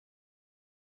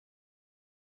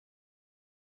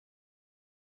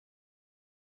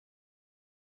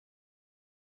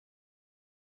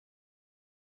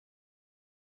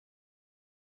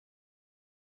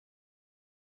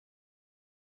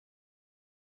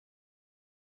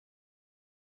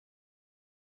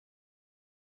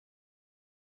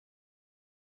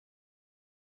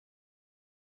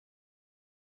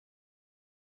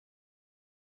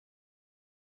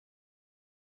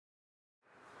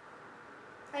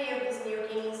Hi yogis and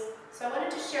yoginis. So I wanted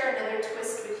to share another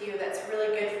twist with you that's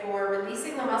really good for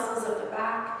releasing the muscles of the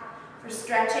back, for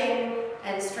stretching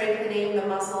and strengthening the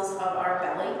muscles of our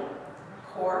belly,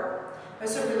 core.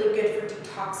 Also really good for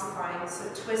detoxifying. So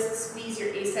twist, squeeze your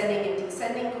ascending and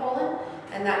descending colon,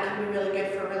 and that can be really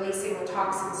good for releasing the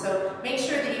toxins. So make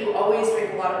sure that you always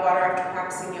drink a lot of water after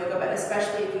practicing yoga, but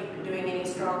especially if you've been doing any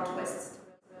strong twists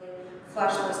to really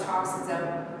flush those toxins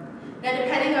out. Now,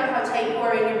 depending on how tight you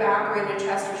are in your back or in your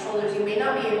chest or shoulders, you may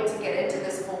not be able to get into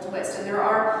this full twist, and there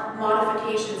are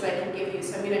modifications I can give you.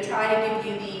 So I'm going to try to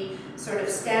give you the sort of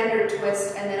standard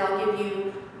twist, and then I'll give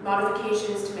you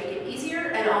modifications to make it easier,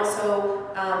 and also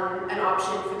an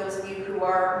option for those of you who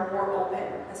are more open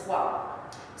as well.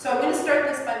 So I'm going to start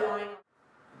this by lying.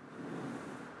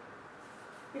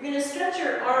 You're going to stretch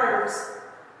your arms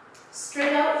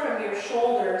straight out from your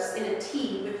shoulders in a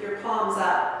T with your palms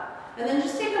up. And then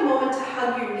just take a moment to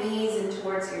hug your knees in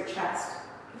towards your chest,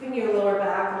 giving your lower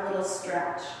back a little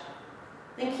stretch.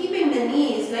 And keeping the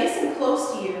knees nice and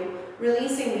close to you,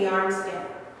 releasing the arms again.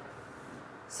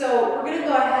 So we're going to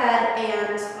go ahead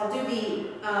and I'll do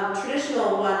the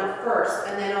traditional one first,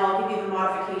 and then I'll give you the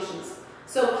modifications.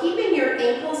 So keeping your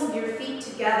ankles and your feet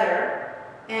together,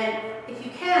 and if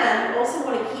you can, you also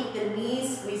want to keep the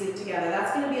knees squeezing together.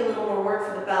 That's going to be a little more work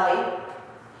for the belly.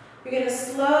 You're going to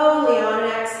slowly, on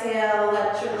an exhale,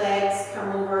 let your legs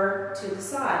come over to the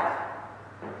side.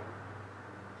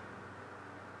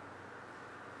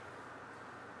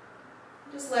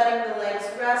 Just letting the legs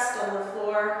rest on the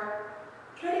floor.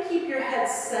 Try to keep your head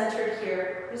centered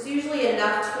here. There's usually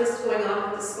enough twist going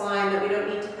on with the spine that we don't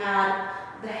need to add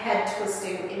the head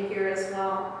twisting in here as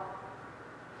well.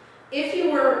 If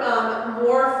you were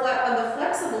more on the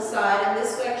flexible side, and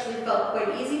this actually felt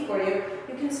quite easy for you,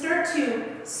 you can start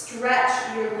to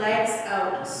stretch your legs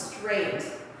out straight.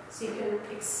 So you can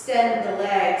extend the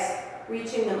legs,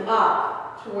 reaching them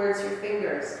up towards your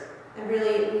fingers, and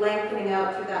really lengthening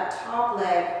out through that top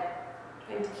leg,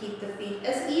 trying to keep the feet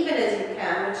as even as you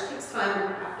can, which takes time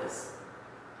and practice.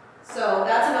 So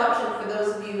that's an option for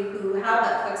those of you who have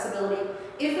that flexibility.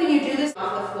 If when you do this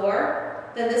off the floor,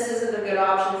 then this isn't a good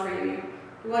option for you.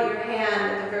 You want your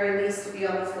hand at the very least to be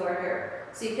on the floor here.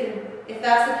 So you can, if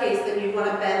that's the case, then you want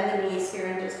to bend the knees here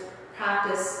and just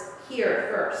practice here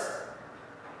first.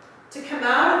 To come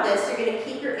out of this, you're going to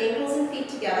keep your ankles and feet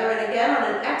together, and again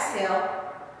on an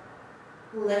exhale,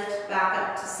 lift back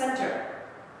up to center.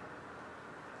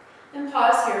 And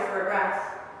pause here for a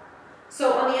breath.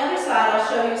 So on the other side, I'll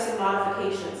show you some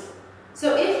modifications.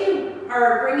 So if you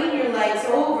are bringing your legs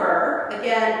over,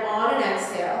 again on an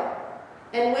exhale,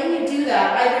 and when you do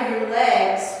that, either your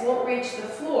legs won't reach the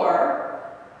floor,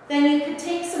 then you could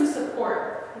take some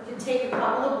support. You could take a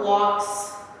couple of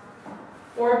blocks,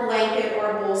 or a blanket, or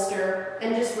a bolster,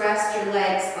 and just rest your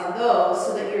legs on those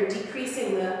so that you're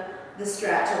decreasing the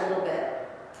stretch a little bit.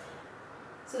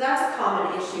 So that's a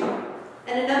common issue.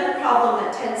 And another problem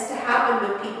that tends to happen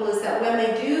with people is that when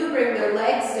they do bring their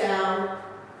legs down,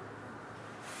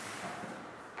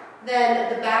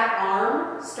 then the back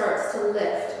arm starts to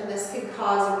lift, and this can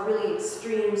cause a really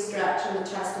extreme stretch in the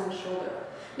chest and the shoulder.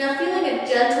 Now, feeling a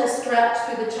gentle stretch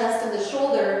through the chest and the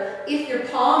shoulder, if your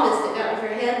palm is down, if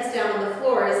your hand is down on the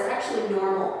floor, is actually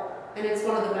normal, and it's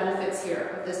one of the benefits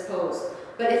here of this pose.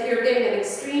 But if you're getting an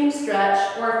extreme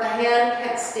stretch, or if the hand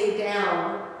can't stay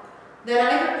down, then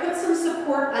either put some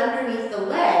support underneath the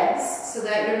legs so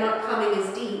that you're not coming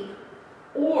as deep,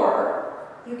 or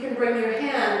you can bring your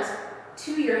hand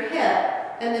to your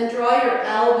hip and then draw your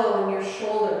elbow and your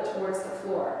shoulder towards the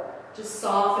floor, just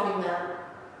softening that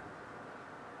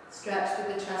stretch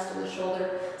through the chest and the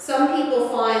shoulder. Some people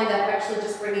find that actually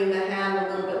just bringing the hand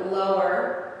a little bit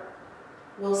lower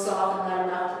will soften that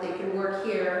enough that they can work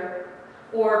here,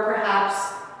 or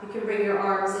perhaps you can bring your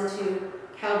arms into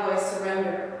cowboy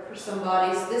surrender for some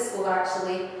bodies. This will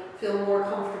actually feel more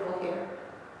comfortable here.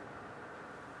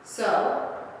 So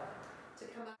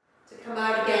to come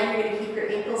out again, you're going to keep your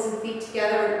ankles and feet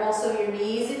together, and also your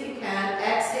knees if you can.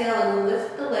 Exhale and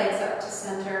lift the legs up to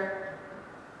center.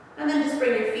 And then just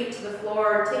bring your feet to the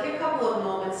floor. Take a couple of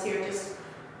moments here just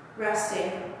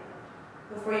resting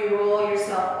before you roll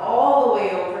yourself all the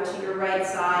way over to your right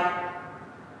side.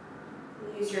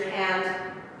 Use your hand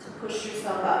to push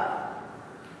yourself up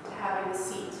to having a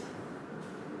seat.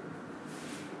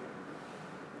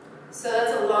 So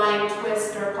that's a lying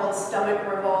twist, or called stomach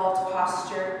revolved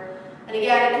posture. And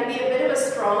again, it can be a bit of a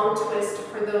strong twist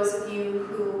for those of you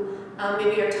who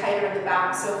maybe are tighter in the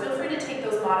back. So feel free to take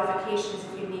those modifications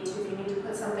if you need to. If you need to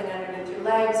put something underneath your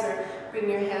legs, or bring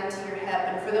your hand to your hip.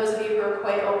 And for those of you who are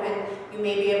quite open, you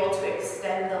may be able to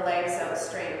extend the legs out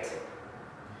straight.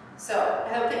 So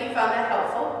I hope that you found that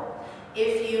helpful.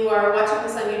 If you are watching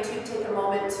this on YouTube, take a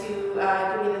moment to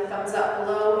give me the thumbs up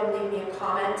below and leave me a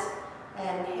comment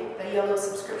and hit the yellow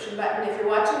subscription button. If you're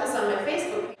watching this on my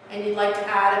Facebook and you'd like to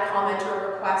add a comment or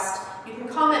a request, you can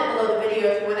comment below the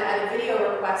video. If you want to add a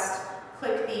video request,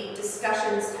 click the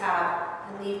discussions tab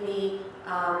and leave me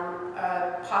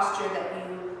a posture that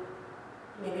you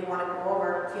maybe want to go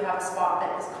over. If you have a spot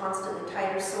that is constantly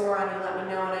tight or sore on you, let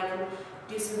me know and I can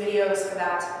do some videos for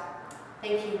that.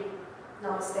 Thank you.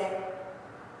 Namaste.